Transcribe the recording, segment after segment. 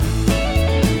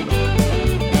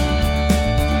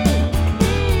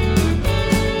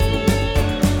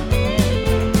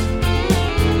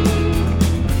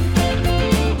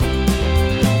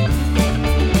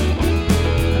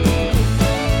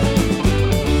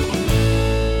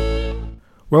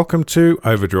Welcome to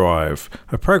Overdrive,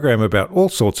 a program about all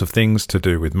sorts of things to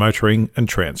do with motoring and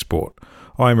transport.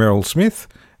 I'm Errol Smith.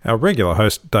 Our regular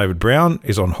host, David Brown,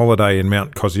 is on holiday in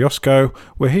Mount Kosciuszko,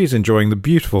 where he's enjoying the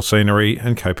beautiful scenery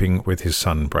and coping with his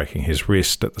son breaking his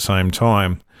wrist at the same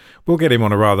time. We'll get him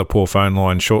on a rather poor phone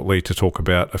line shortly to talk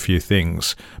about a few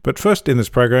things. But first in this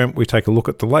program, we take a look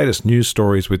at the latest news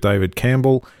stories with David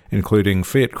Campbell, including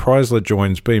Fiat-Chrysler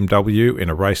joins BMW in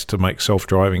a race to make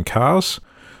self-driving cars.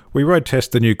 We road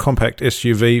test the new compact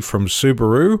SUV from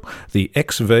Subaru, the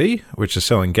XV, which is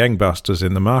selling gangbusters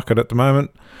in the market at the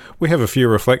moment. We have a few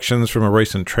reflections from a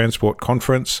recent transport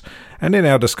conference, and in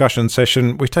our discussion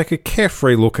session, we take a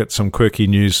carefree look at some quirky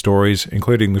news stories,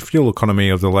 including the fuel economy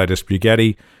of the latest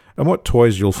Bugatti and what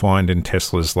toys you'll find in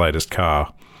Tesla's latest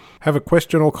car. Have a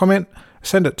question or comment?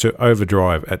 Send it to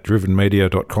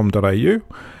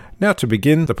overdrive@drivenmedia.com.au. Now to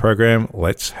begin the program,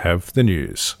 let's have the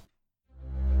news.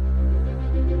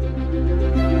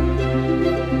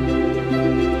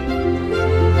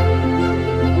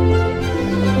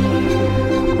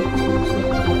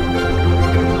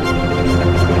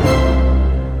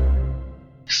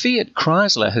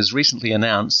 Fiat-Chrysler has recently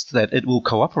announced that it will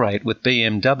cooperate with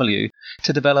BMW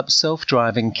to develop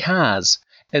self-driving cars,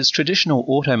 as traditional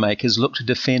automakers look to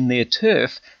defend their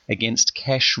turf against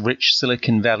cash-rich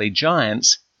Silicon Valley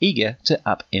giants eager to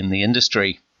upend the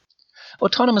industry.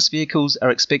 Autonomous vehicles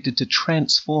are expected to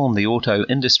transform the auto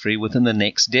industry within the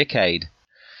next decade.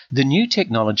 The new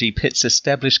technology pits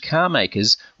established car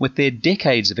makers with their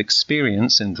decades of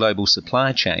experience in global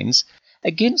supply chains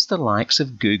against the likes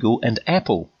of Google and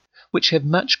Apple, which have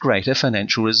much greater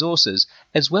financial resources,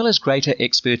 as well as greater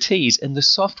expertise in the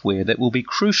software that will be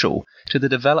crucial to the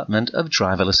development of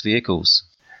driverless vehicles.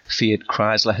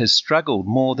 Fiat-Chrysler has struggled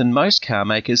more than most car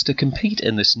makers to compete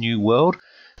in this new world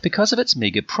because of its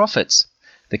meagre profits.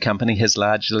 The company has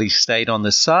largely stayed on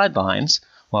the sidelines,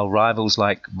 while rivals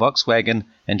like Volkswagen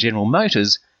and General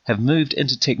Motors have moved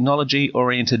into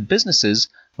technology-oriented businesses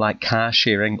like car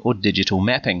sharing or digital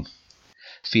mapping.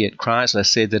 Fiat-Chrysler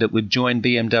said that it would join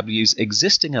BMW's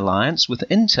existing alliance with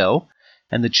Intel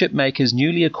and the chipmaker's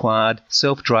newly acquired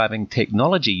self-driving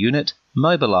technology unit,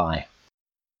 Mobileye.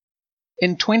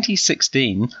 In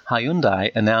 2016, Hyundai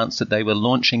announced that they were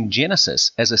launching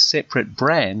Genesis as a separate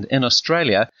brand in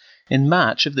Australia in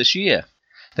March of this year.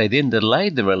 They then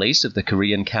delayed the release of the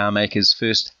Korean carmaker's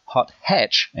first hot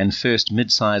hatch and first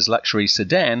mid-size luxury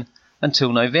sedan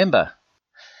until November.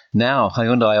 Now,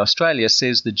 Hyundai Australia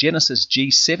says the Genesis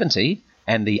G70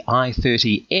 and the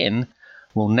i30N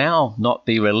will now not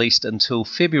be released until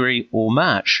February or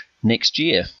March next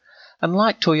year.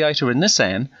 Unlike Toyota and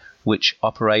Nissan, which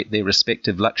operate their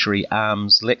respective luxury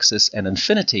arms Lexus and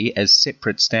Infiniti as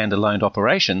separate standalone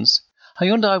operations,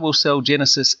 Hyundai will sell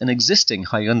Genesis in existing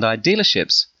Hyundai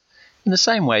dealerships, in the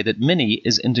same way that Mini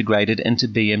is integrated into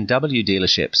BMW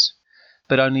dealerships.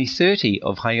 But only 30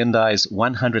 of Hyundai's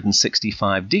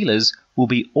 165 dealers will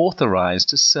be authorized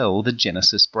to sell the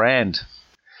Genesis brand.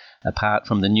 Apart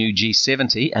from the new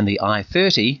G70 and the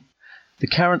i30, the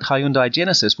current Hyundai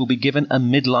Genesis will be given a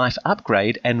midlife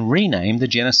upgrade and renamed the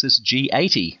Genesis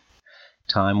G80.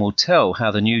 Time will tell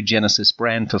how the new Genesis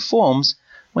brand performs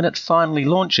when it finally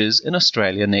launches in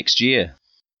Australia next year.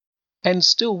 And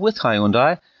still with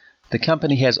Hyundai, the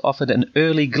company has offered an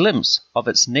early glimpse of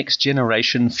its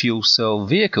next-generation fuel cell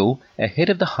vehicle ahead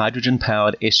of the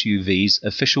hydrogen-powered SUV's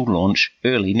official launch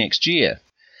early next year.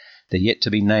 The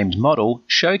yet-to-be-named model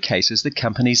showcases the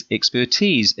company's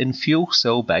expertise in fuel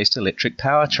cell-based electric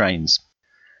powertrains.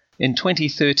 In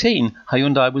 2013,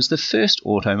 Hyundai was the first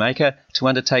automaker to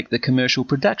undertake the commercial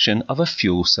production of a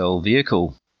fuel cell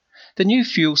vehicle. The new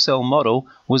fuel cell model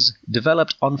was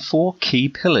developed on 4 key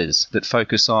pillars that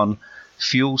focus on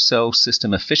fuel cell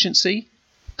system efficiency,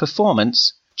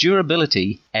 performance,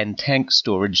 durability, and tank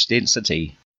storage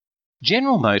density.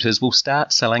 General Motors will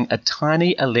start selling a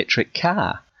tiny electric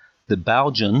car, the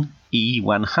Baojun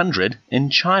E100,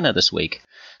 in China this week,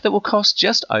 that will cost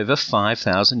just over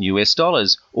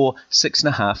 $5,000 or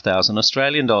 $6,500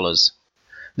 Australian dollars.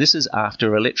 This is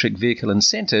after electric vehicle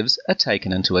incentives are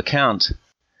taken into account.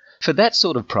 For that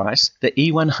sort of price, the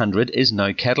E100 is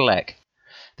no Cadillac.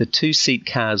 The 2-seat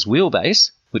car's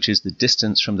wheelbase, which is the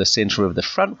distance from the centre of the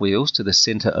front wheels to the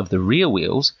centre of the rear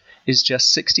wheels, is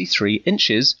just 63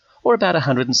 inches or about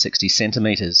 160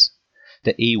 centimetres.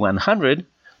 The E100,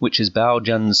 which is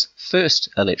Baojun's first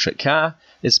electric car,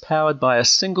 is powered by a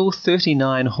single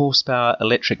 39 horsepower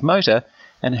electric motor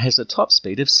and has a top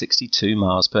speed of 62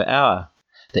 miles per hour.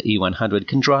 The E100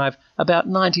 can drive about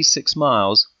 96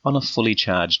 miles on a fully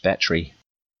charged battery.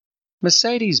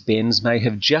 Mercedes-Benz may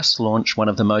have just launched one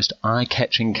of the most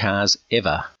eye-catching cars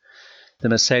ever. The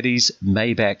Mercedes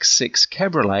Maybach 6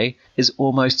 cabriolet is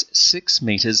almost 6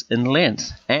 metres in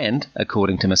length and,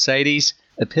 according to Mercedes,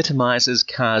 epitomises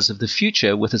cars of the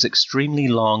future with its extremely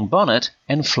long bonnet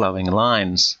and flowing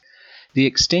lines. The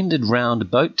extended round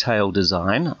boat tail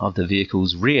design of the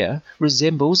vehicle's rear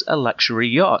resembles a luxury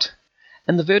yacht,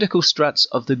 and the vertical struts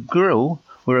of the grille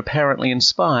were apparently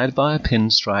inspired by a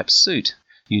pinstripe suit.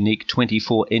 Unique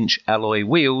 24-inch alloy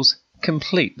wheels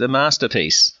complete the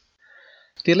masterpiece.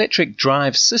 The electric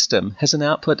drive system has an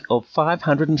output of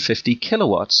 550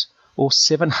 kilowatts or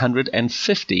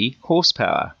 750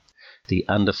 horsepower. The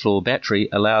underfloor battery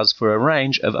allows for a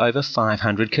range of over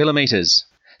 500 kilometres.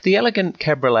 The elegant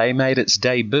cabriolet made its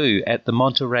debut at the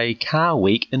Monterey Car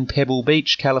Week in Pebble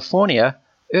Beach, California,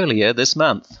 earlier this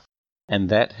month. And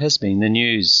that has been the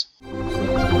news.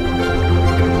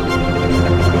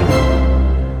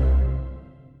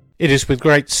 It is with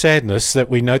great sadness that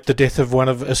we note the death of one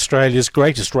of Australia's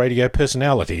greatest radio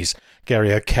personalities,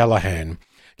 Gary O'Callaghan.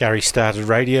 Gary started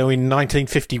radio in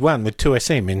 1951 with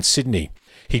 2SM in Sydney.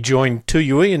 He joined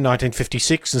 2UE in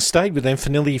 1956 and stayed with them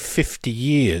for nearly 50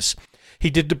 years.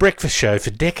 He did the breakfast show for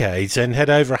decades and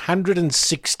had over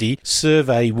 160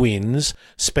 survey wins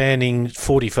spanning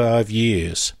 45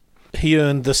 years. He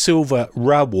earned the Silver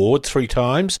Award 3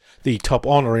 times, the top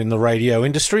honour in the radio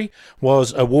industry,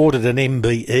 was awarded an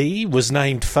MBE, was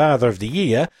named Father of the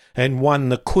Year, and won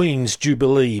the Queen's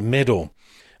Jubilee Medal.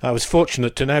 I was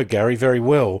fortunate to know Gary very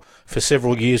well. For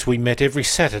several years we met every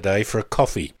Saturday for a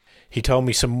coffee. He told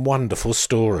me some wonderful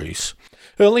stories.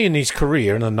 Early in his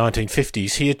career in the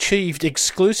 1950s, he achieved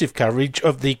exclusive coverage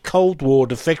of the Cold War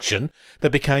defection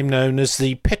that became known as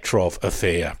the Petrov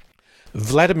Affair.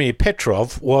 Vladimir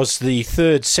Petrov was the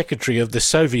third secretary of the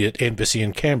Soviet embassy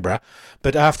in Canberra,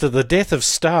 but after the death of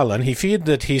Stalin he feared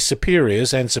that his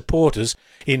superiors and supporters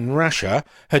in Russia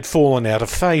had fallen out of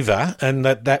favour and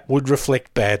that would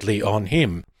reflect badly on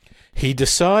him. He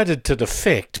decided to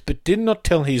defect but did not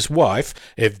tell his wife,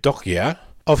 Evdokia,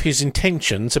 of his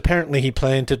intentions. Apparently he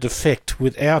planned to defect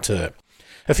without her.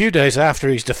 A few days after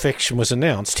his defection was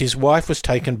announced, his wife was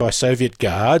taken by Soviet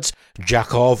guards,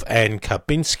 Zhukov and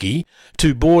Kapinsky,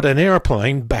 to board an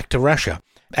aeroplane back to Russia.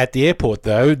 At the airport,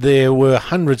 though, there were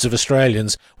hundreds of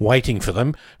Australians waiting for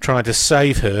them, trying to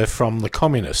save her from the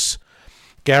communists.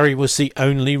 Gary was the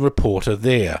only reporter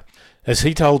there. As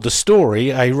he told the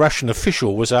story, a Russian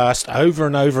official was asked over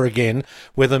and over again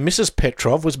whether Mrs.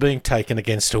 Petrov was being taken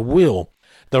against her will.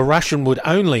 The Russian would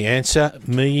only answer,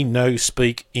 "Me no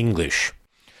speak English."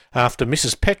 After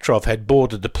Mrs. Petrov had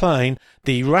boarded the plane,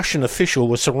 the Russian official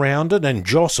was surrounded and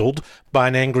jostled by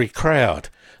an angry crowd.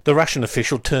 The Russian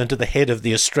official turned to the head of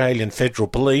the Australian Federal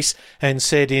Police and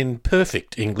said in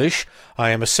perfect English,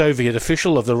 "I am a Soviet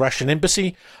official of the Russian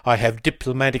embassy. I have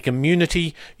diplomatic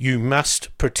immunity. You must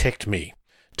protect me."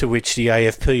 To which the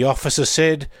AFP officer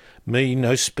said, "Me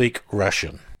no speak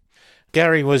Russian."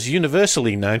 Gary was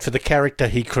universally known for the character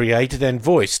he created and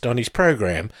voiced on his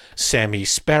program, Sammy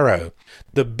Sparrow.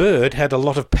 The bird had a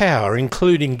lot of power,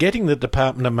 including getting the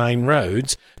Department of Main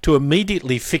Roads to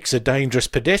immediately fix a dangerous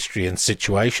pedestrian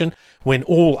situation when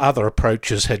all other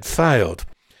approaches had failed.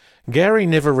 Gary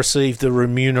never received the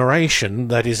remuneration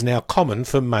that is now common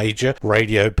for major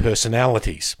radio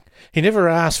personalities. He never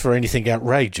asked for anything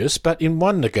outrageous, but in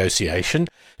one negotiation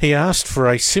he asked for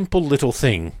a simple little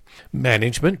thing.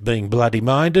 Management, being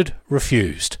bloody-minded,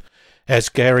 refused. As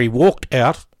Gary walked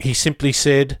out, he simply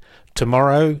said,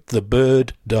 "Tomorrow the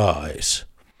bird dies."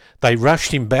 They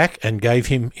rushed him back and gave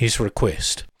him his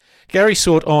request. Gary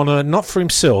sought honour not for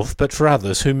himself but for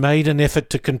others who made an effort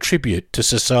to contribute to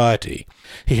society.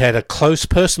 He had a close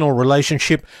personal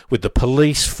relationship with the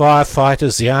police,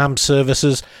 firefighters, the armed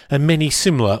services and many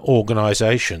similar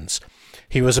organisations.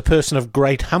 He was a person of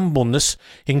great humbleness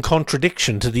in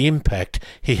contradiction to the impact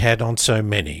he had on so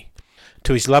many.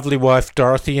 To his lovely wife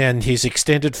Dorothy and his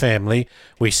extended family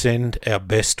we send our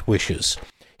best wishes.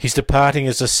 His departing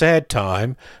is a sad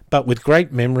time, but with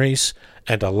great memories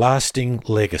and a lasting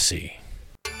legacy.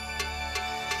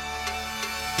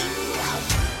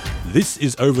 This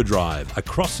is Overdrive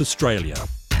across Australia.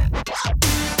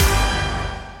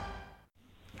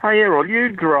 Hey Errol, you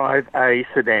drive a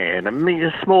sedan,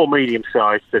 a small,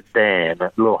 medium-sized sedan,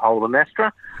 a little Holden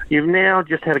Astra. You've now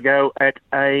just had a go at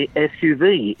a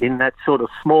SUV in that sort of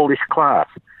smallish class.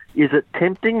 Is it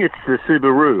tempting? It's the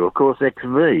Subaru, of course,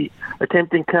 XV. A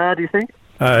tempting car, do you think?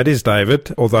 It is,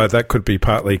 David, although that could be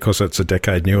partly because it's a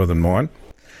decade newer than mine.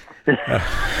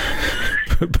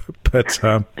 But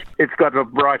it's got a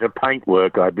brighter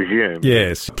paintwork, I presume.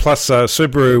 Yes. Plus,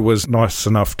 Subaru was nice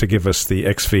enough to give us the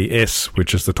XVS,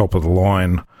 which is the top of the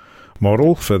line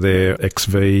model for their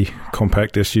XV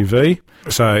compact SUV.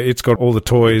 So it's got all the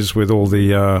toys with all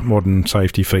the modern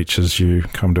safety features you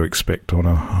come to expect on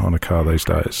a car these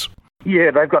days.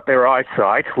 Yeah, they've got their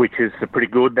eyesight, which is pretty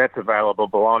good. That's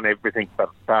available on everything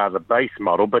but the base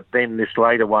model. But then this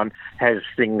later one has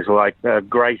things like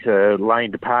greater lane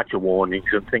departure warnings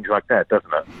and things like that,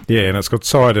 doesn't it? Yeah, and it's got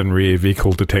side and rear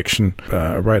vehicle detection,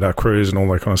 radar cruise and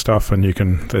all that kind of stuff. And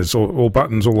there's all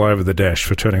buttons all over the dash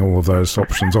for turning all of those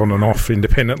options on and off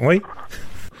independently.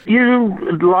 You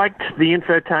liked the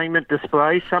infotainment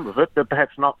display, some of it, but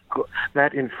perhaps not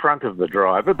that in front of the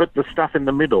driver, but the stuff in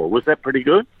the middle, was that pretty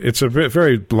good? It's a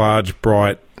very large,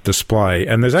 bright display,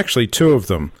 and there's actually two of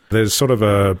them. There's sort of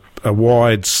a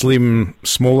wide, slim,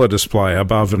 smaller display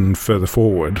above and further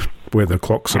forward, where the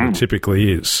clock sort of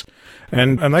typically is.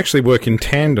 And they actually work in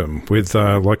tandem with,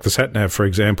 like the sat-nav, for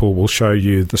example, will show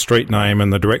you the street name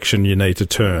and the direction you need to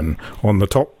turn on the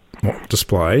top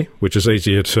display, which is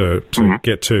easier to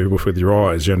get to with your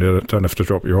eyes. You don't have to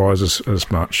drop your eyes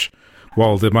as much,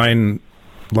 while the main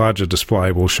larger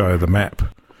display will show the map.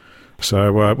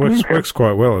 So it works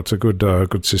quite well. It's a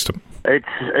good system.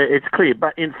 It's clear,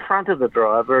 but in front of the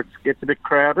driver it gets a bit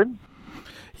crowded.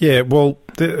 Yeah, well,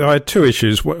 I had two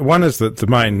issues. One is that the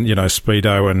main,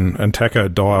 speedo and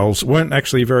tacho dials weren't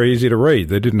actually very easy to read.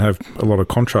 They didn't have a lot of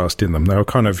contrast in them. They were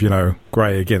kind of,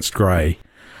 grey against grey.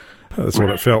 That's what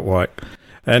it felt like.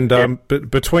 And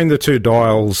but between the two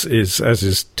dials is, as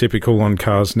is typical on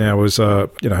cars now, is a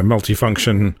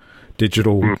multifunction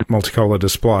digital multicolour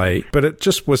display. But it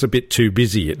just was a bit too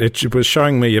busy. It was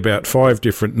showing me about 5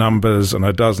 different numbers and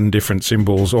a dozen different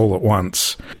symbols all at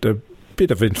once. A bit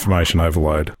of information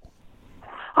overload.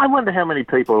 I wonder how many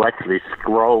people actually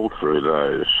scroll through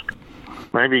those.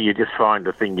 Maybe you just find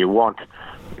the thing you want,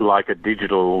 like a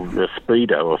digital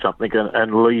speedo or something,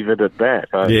 and leave it at that.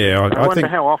 I wonder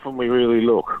how often we really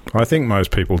look. I think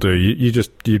most people do.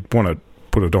 You'd want to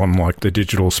put it on like the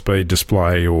digital speed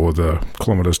display or the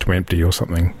kilometres to empty or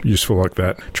something useful like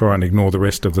that. Try and ignore the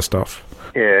rest of the stuff.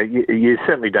 Yeah, you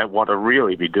certainly don't want to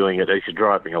really be doing it as you're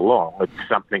driving along. It's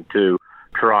something to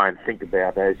try and think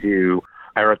about as you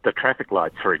are at the traffic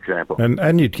lights, for example.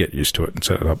 And you'd get used to it and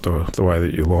set it up the way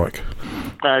that you like.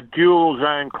 Dual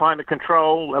zone climate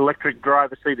control, electric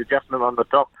driver seat adjustment on the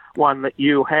top one that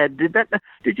you had.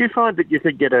 Did you find that you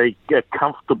could get a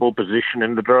comfortable position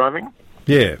in the driving?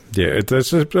 Yeah.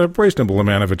 There's a reasonable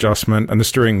amount of adjustment, and the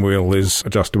steering wheel is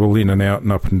adjustable in and out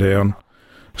and up and down.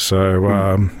 So,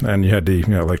 and you had the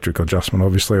electric adjustment,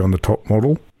 obviously, on the top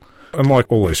model. And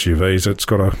like all SUVs, it's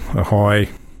got a high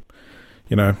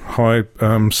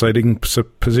seating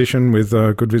position with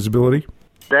good visibility.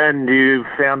 And you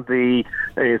found the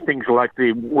things like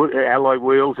the alloy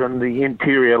wheels and the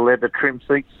interior leather trim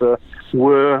seats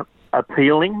were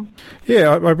appealing? Yeah,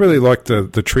 I really like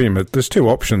the trim. There's two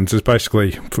options. There's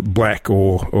basically black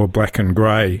or black and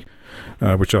grey,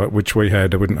 which we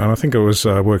had, and I think it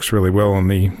works really well on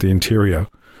the interior.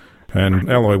 And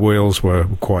alloy wheels were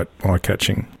quite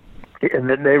eye-catching. And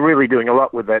they're really doing a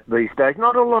lot with that these days.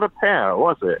 Not a lot of power,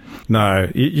 was it?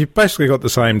 No, you've basically got the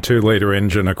same 2-litre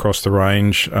engine across the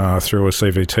range through a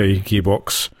CVT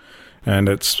gearbox, and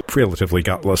it's relatively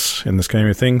gutless in the scheme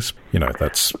of things.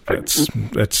 It's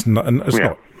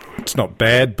not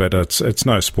bad, but it's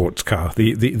no sports car.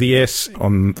 The S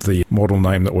on the model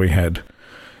name that we had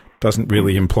doesn't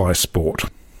really imply sport.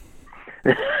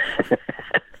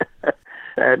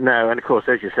 No, and of course,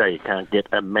 as you say, you can't get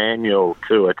a manual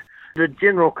to it. The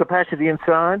general capacity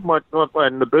inside, what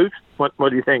and the boot, what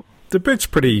do you think? The boot's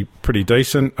pretty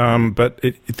decent, but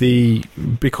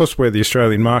because we're the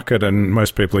Australian market and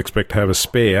most people expect to have a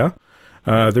spare,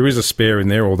 there is a spare in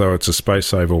there, although it's a space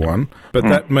saver one. But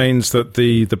that means that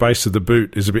the base of the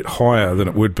boot is a bit higher than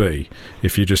it would be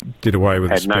if you just did away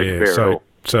with the spare.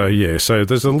 So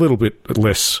there's a little bit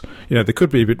less. There could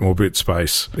be a bit more boot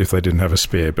space if they didn't have a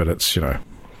spare, but it's 6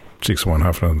 of one,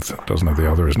 half a dozen of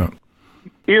the other, isn't it?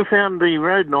 You found the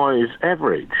road noise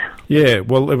average. Yeah,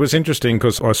 well, it was interesting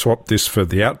because I swapped this for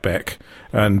the Outback,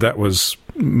 and that was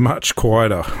much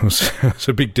quieter. It's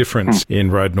a big difference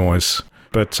in road noise,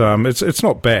 but it's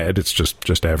not bad. It's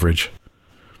just average.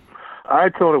 I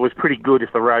thought it was pretty good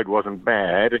if the road wasn't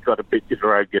bad. If the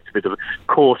road gets a bit of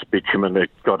coarse bitumen, it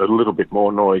got a little bit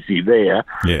more noisy there.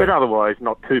 Yeah. But otherwise,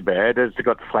 not too bad. It's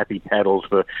got flappy paddles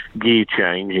for gear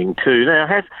changing too. Now,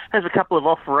 it has a couple of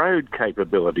off-road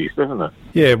capabilities, doesn't it?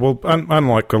 Yeah, well,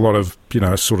 unlike a lot of,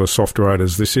 sort of soft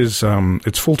roaders, this is,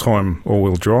 it's full-time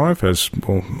all-wheel drive, as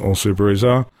all Subarus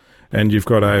are. and you've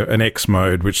got an X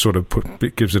mode, which sort of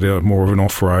gives it more of an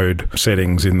off-road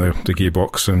settings in the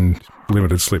gearbox and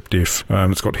limited slip diff.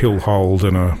 It's got hill hold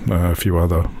and a few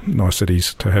other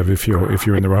niceties to have if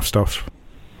you're in the rough stuff.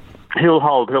 Hill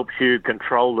hold helps you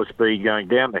control the speed going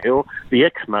down the hill. The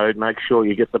X mode makes sure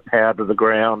you get the power to the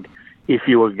ground if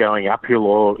you were going uphill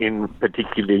or in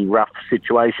particularly rough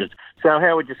situations. So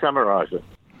how would you summarise it?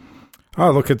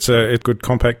 Oh, look, it's a good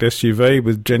compact SUV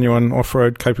with genuine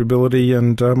off-road capability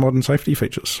and modern safety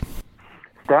features.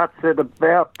 Starts at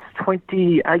about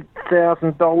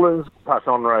 $28,000 plus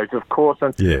on roads, of course,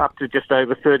 and up to just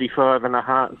over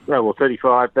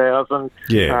 35,000.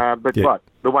 Yeah. What?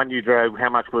 The one you drove, how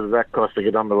much would that cost to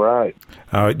get on the road?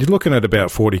 You're looking at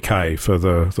about $40,000 for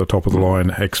the top of the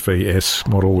line XVS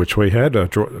model, which we had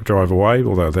drive away.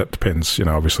 Although that depends,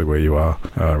 obviously where you are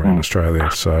around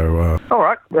Australia. So all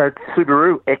right,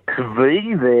 Subaru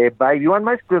XV, their baby one.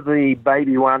 Most of the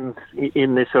baby ones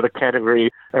in this sort of category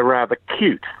are rather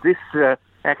cute. This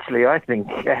actually, I think,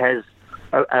 has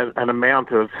an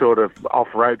amount of sort of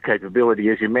off-road capability,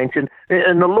 as you mentioned,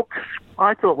 and the looks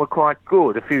I thought were quite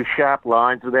good. A few sharp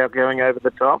lines without going over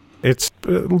the top. It's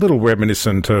a little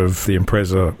reminiscent of the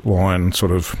Impreza line,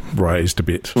 sort of raised a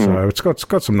bit. So it's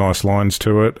got some nice lines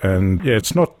to it, and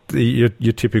it's not your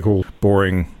typical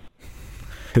boring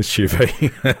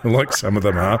SUV like some of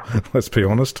them are. Let's be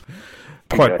honest.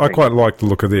 I quite like the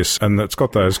look of this, and it's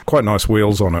got those quite nice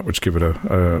wheels on it, which give it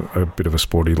a bit of a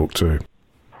sporty look too.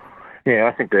 Yeah,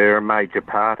 I think they're a major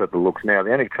part of the looks now.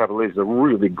 The only trouble is the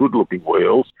really good-looking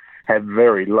wheels have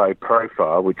very low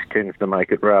profile, which tends to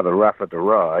make it rather rougher to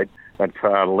ride, but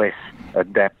far less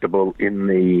adaptable in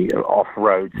the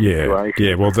off-road situation.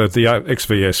 Yeah, well, the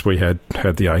XVS we had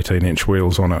the 18-inch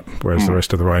wheels on it, whereas the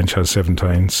rest of the range has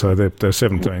 17. So the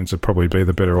 17s would probably be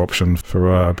the better option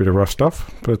for a bit of rough stuff.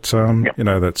 But,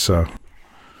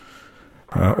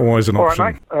 that's always an option. All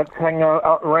right, mate, let's hang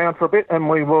around for a bit and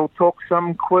we will talk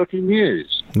some quirky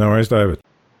news. No worries, David.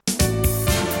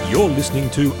 You're listening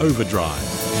to Overdrive.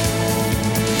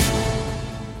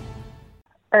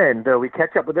 And we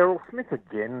catch up with Errol Smith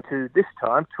again to this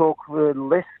time talk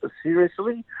less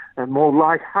seriously and more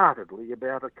lightheartedly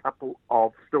about a couple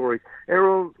of stories.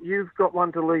 Errol, you've got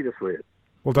one to lead us with.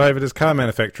 Well, David, as car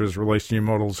manufacturers release new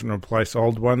models and replace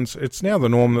old ones, it's now the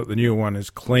norm that the new one is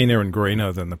cleaner and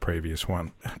greener than the previous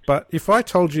one. But if I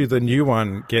told you the new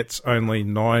one gets only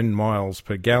 9 miles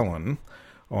per gallon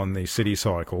on the city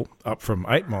cycle, up from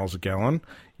 8 miles a gallon,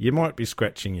 you might be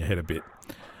scratching your head a bit.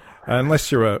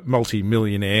 Unless you're a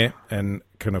multi-millionaire and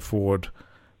can afford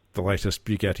the latest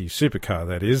Bugatti supercar,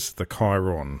 that is, the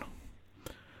Chyron.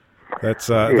 That's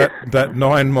that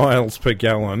 9 miles per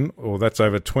gallon, or that's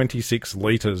over 26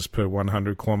 litres per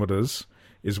 100 kilometres,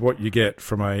 is what you get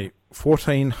from a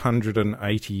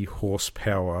 1,480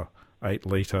 horsepower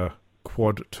 8-litre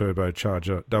quad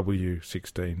turbocharger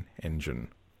W16 engine,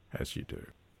 as you do.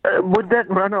 Would that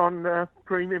run on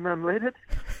premium unleaded?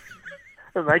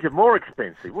 It'd make it more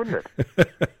expensive, wouldn't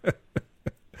it?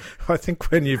 I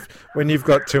think when you've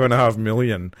got $2.5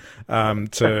 million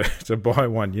to buy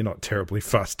one, you're not terribly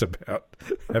fussed about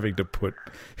having to put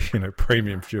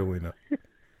premium fuel in it.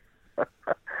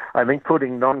 I think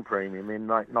putting non-premium in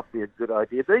might not be a good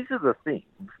idea. These are the things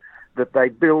that they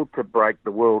build to break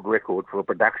the world record for a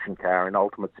production car in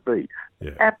ultimate speed.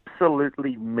 Yeah.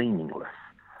 Absolutely meaningless.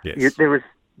 Yes.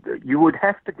 You would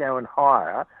have to go and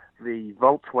hire the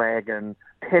Volkswagen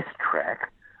test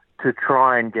track to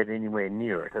try and get anywhere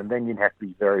near it, and then you'd have to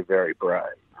be very, very brave.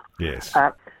 Yes.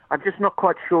 I'm just not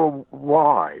quite sure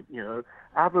why,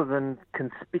 other than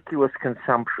conspicuous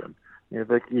consumption,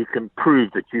 that you can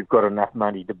prove that you've got enough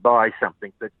money to buy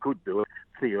something that could do it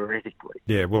theoretically.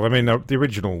 Yeah, well, I mean, the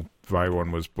original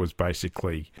Veyron was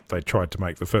basically, they tried to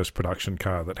make the first production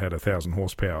car that had 1,000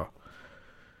 horsepower.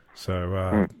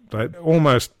 So they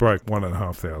almost broke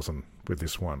 1,500 with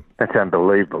this one. That's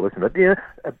unbelievable, isn't it? Yeah,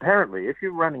 apparently, if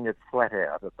you're running it flat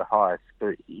out at the highest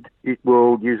speed, it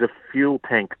will use a fuel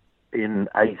tank in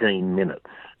 18 minutes.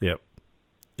 Yep.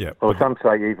 Or some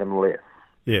say even less.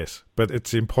 Yes, but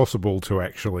it's impossible to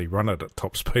actually run it at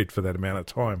top speed for that amount of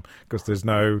time because there's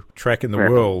no track in the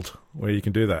world where you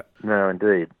can do that. No,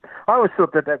 indeed. I always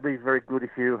thought that'd be very good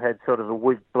if you had sort of a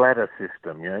weak bladder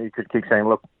system. You could keep saying,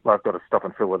 look, I've got to stop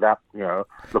and fill it up.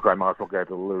 Look, I might as well go to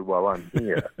the loo while I'm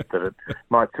here. That it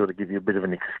might sort of give you a bit of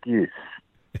an excuse.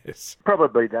 Yes.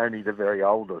 Probably only the very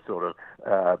older sort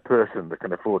of person that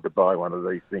can afford to buy one of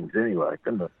these things anyway,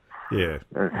 couldn't it? Yeah.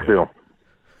 Still.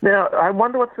 Now, I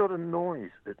wonder what sort of noise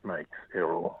it makes,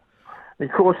 Errol.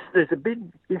 Of course, there's a big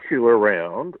issue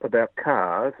around about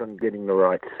cars and getting the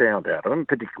right sound out of them,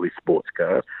 particularly sports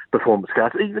cars, performance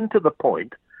cars, even to the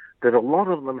point that a lot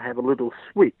of them have a little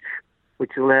switch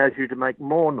which allows you to make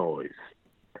more noise.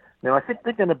 Now, I think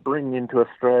they're going to bring into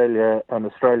Australia an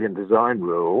Australian design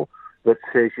rule that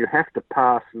says you have to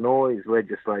pass noise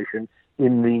legislation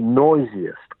in the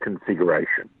noisiest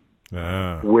configuration.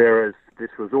 Whereas this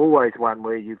was always one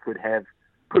where you could have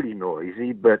pretty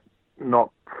noisy, but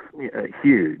not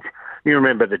huge. You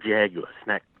remember the Jaguar,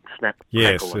 snap,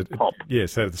 crackle, and pop.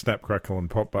 Yes, it had the snap, crackle, and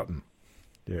pop button.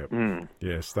 Yeah.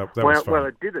 Yes, that was fun. Well,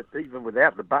 it did it even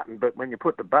without the button, but when you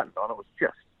put the button on, it was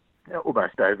just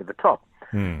almost over the top.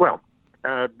 Well,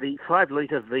 the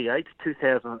 5-litre V8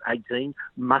 2018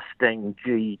 Mustang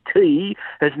GT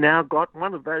has now got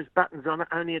one of those buttons on it,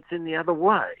 only it's in the other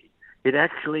way. It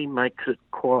actually makes it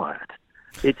quiet.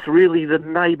 It's really the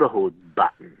neighbourhood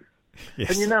button.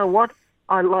 Yes. And you know what?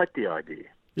 I like the idea.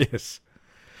 Yes.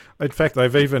 In fact,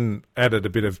 they've even added a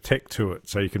bit of tech to it,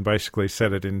 so you can basically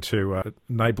set it into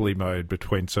neighbourly mode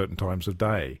between certain times of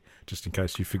day, just in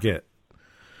case you forget.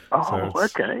 Oh,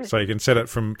 okay. So you can set it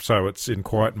so it's in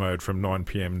quiet mode from 9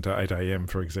 p.m. to 8 a.m.,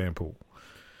 for example,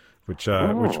 which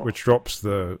drops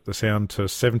the sound to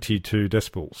 72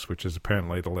 decibels, which is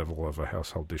apparently the level of a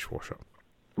household dishwasher.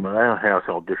 Well, our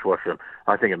household dishwasher,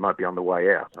 I think it might be on the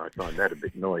way out. I find that a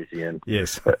bit noisy and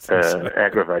yes,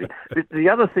 aggravating. The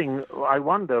other thing, I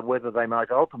wonder whether they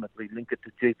might ultimately link it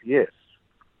to GPS,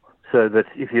 so that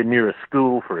if you're near a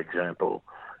school, for example,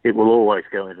 it will always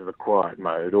go into the quiet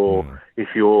mode, or if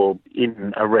you're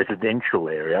in a residential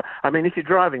area. I mean, if you're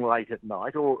driving late at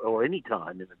night or any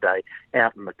time in the day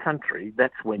out in the country,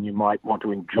 that's when you might want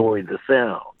to enjoy the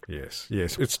sound. Yes.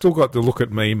 It's still got the look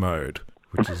at me mode,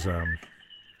 which is...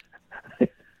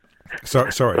 Sorry,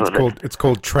 it's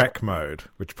called track mode,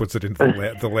 which puts it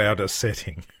into the louder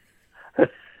setting. Yeah.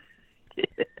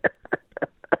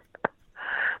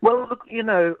 Well, look,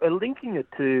 linking it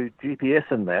to GPS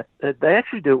and that, they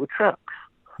actually do it with trucks.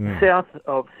 South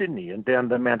of Sydney and down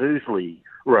the Mount Ousley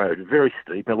Road, very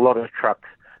steep, and a lot of trucks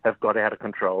have got out of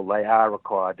control. They are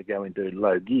required to go into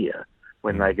low gear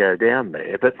when they go down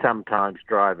there, but sometimes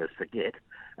drivers forget.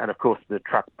 And, of course, the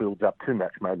truck builds up too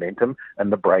much momentum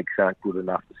and the brakes aren't good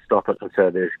enough to stop it, and so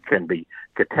there can be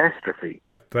catastrophe.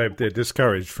 They're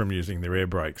discouraged from using their air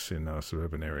brakes in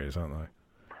suburban areas, aren't they?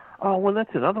 Oh, well,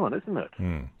 that's another one, isn't it?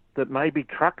 That maybe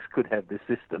trucks could have this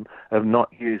system of not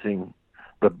using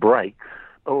the brakes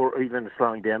or even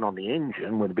slowing down on the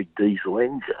engine with a big diesel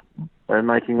engine and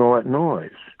making all that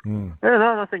noise. No,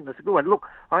 I think that's a good one. Look,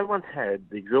 I once had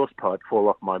the exhaust pipe fall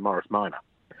off my Morris Minor,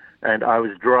 and I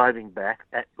was driving back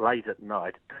late at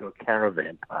night to a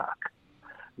caravan park.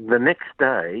 The next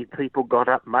day, people got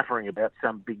up muttering about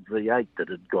some big V8 that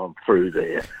had gone through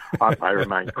there. I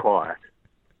remained quiet.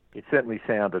 It certainly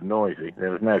sounded noisy.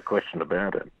 There was no question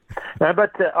about it. No,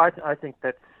 but I think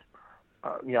that's,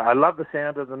 I love the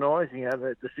sound of the noise.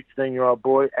 The 16-year-old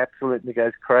boy absolutely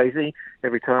goes crazy.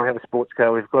 Every time we have a sports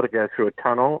car, we've got to go through a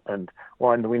tunnel and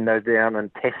wind the window down and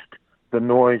test the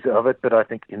noise of it. But I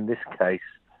think in this case,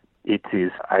 it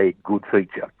is a good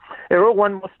feature. Errol,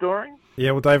 one more story?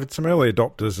 Yeah, well, David, some early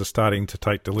adopters are starting to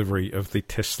take delivery of the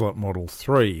Tesla Model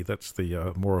 3. That's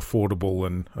the more affordable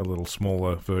and a little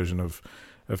smaller version of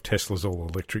Tesla's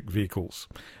all-electric vehicles.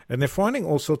 And they're finding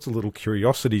all sorts of little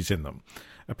curiosities in them.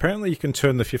 Apparently you can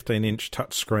turn the 15-inch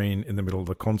touchscreen in the middle of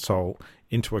the console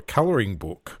into a colouring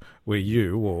book where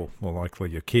you, or more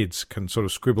likely your kids, can sort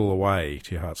of scribble away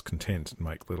to your heart's content and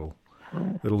make little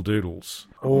doodles.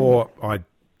 Or, I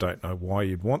don't know why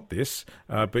you'd want this,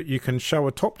 but you can show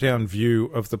a top-down view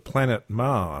of the planet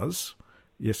Mars.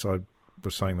 Yes, I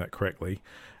was saying that correctly.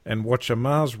 And watch a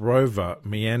Mars rover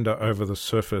meander over the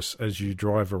surface as you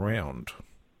drive around.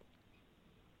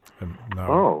 And I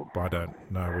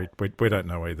don't know. We don't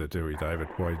know either, do we, David?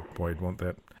 Why you'd want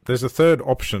that? There's a third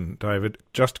option, David,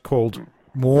 just called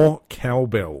More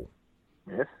Cowbell.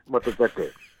 Yes? What does that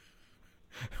do?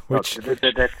 Which...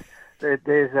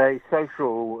 There's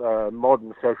a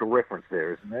modern social reference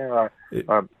there, isn't there?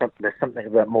 There's something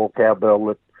about more cowbell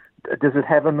that... Does it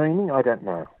have a meaning? I don't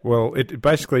know. Well, it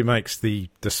basically makes the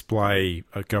display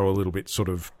go a little bit sort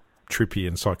of trippy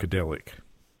and psychedelic.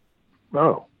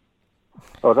 Oh,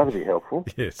 that would be helpful.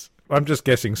 Yes. I'm just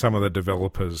guessing some of the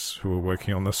developers who were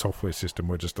working on the software system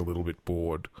were just a little bit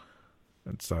bored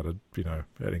and started,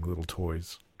 adding little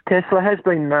toys. Tesla has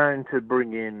been known to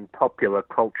bring in popular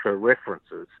culture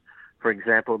references. For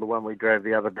example, the one we drove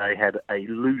the other day had a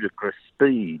ludicrous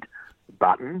speed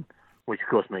button, which of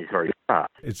course means very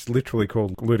fast. It's literally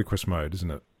called ludicrous mode,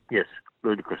 isn't it? Yes,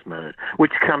 ludicrous mode,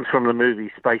 which comes from the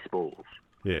movie Spaceballs.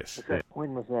 Yes.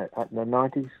 When was that? In the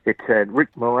 90s? It had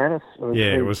Rick Moranis.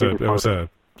 Yeah, it was a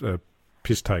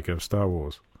piss take of Star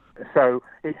Wars. So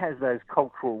it has those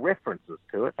cultural references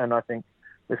to it, and I think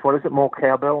what is it, more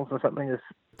cowbells or something? It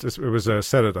was a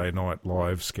Saturday Night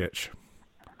Live sketch,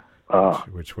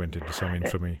 which went into some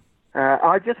infamy.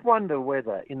 I just wonder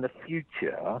whether in the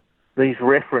future these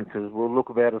references will look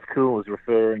about as cool as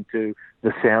referring to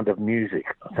The Sound of Music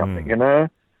or something, you know?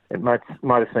 It might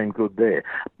have seemed good there.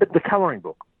 But the colouring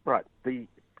book, right, the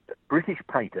British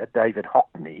painter David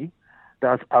Hockney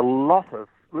does a lot of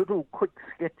little quick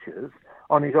sketches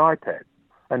on his iPad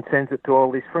and sends it to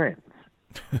all his friends.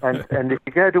 And if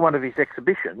you go to one of his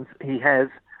exhibitions, he has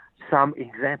some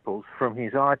examples from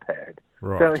his iPad.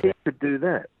 Right. So he could do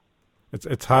that.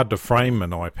 It's hard to frame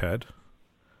an iPad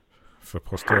for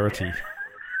posterity.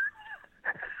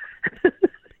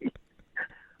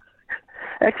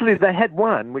 Actually, they had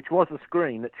one which was a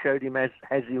screen that showed him as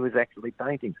he was actually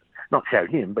painting. Not showed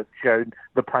him, but showed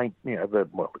the paint, the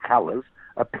colours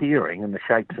appearing and the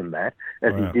shapes and that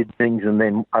as he did things, and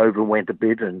then overwent a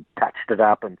bit and touched it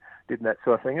up and did that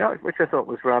sort of thing, which I thought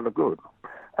was rather good.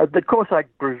 Of course, I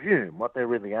presume what they're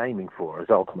really aiming for is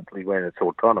ultimately when it's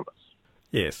autonomous.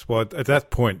 Yes, well, at that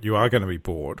point you are going to be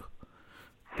bored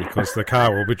because the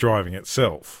car will be driving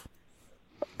itself.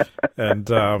 And,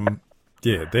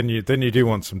 then you do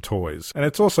want some toys. And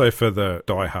it's also for the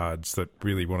diehards that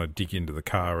really want to dig into the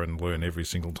car and learn every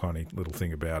single tiny little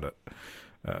thing about it.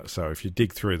 So if you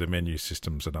dig through the menu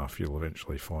systems enough, you'll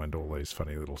eventually find all these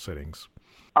funny little settings.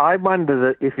 I wonder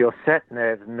that if your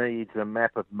sat-nav needs a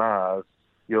map of Mars,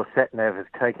 your sat-nav has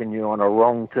taken you on a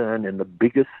wrong turn in the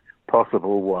biggest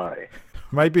possible way.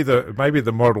 Maybe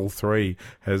the Model 3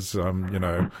 has,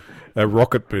 a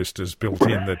rocket boosters built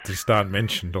in that just aren't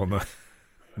mentioned on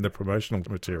the promotional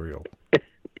material.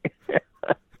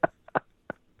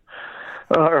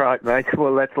 All right, mate.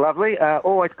 Well, that's lovely.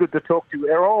 Always good to talk to you,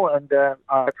 Errol, and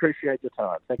I appreciate your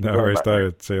time. Thank you very much. No worries,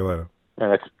 David. See you later.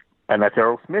 And that's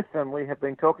Errol Smith, and we have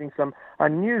been talking some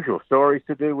unusual stories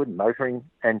to do with motoring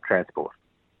and transport.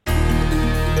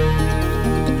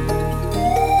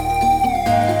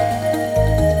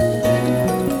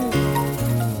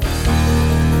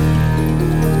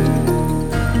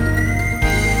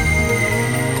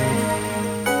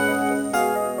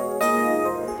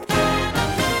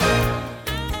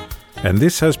 And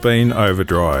this has been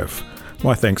Overdrive.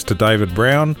 My thanks to David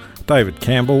Brown, David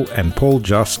Campbell and Paul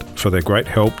Just for their great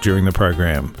help during the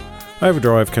program.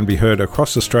 Overdrive can be heard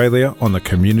across Australia on the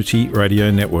Community Radio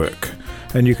Network,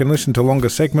 and you can listen to longer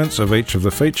segments of each of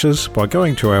the features by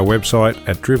going to our website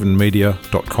at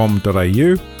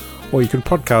drivenmedia.com.au, or you can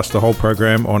podcast the whole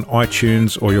program on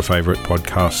iTunes or your favourite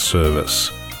podcast service.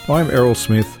 I'm Errol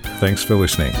Smith. Thanks for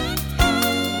listening.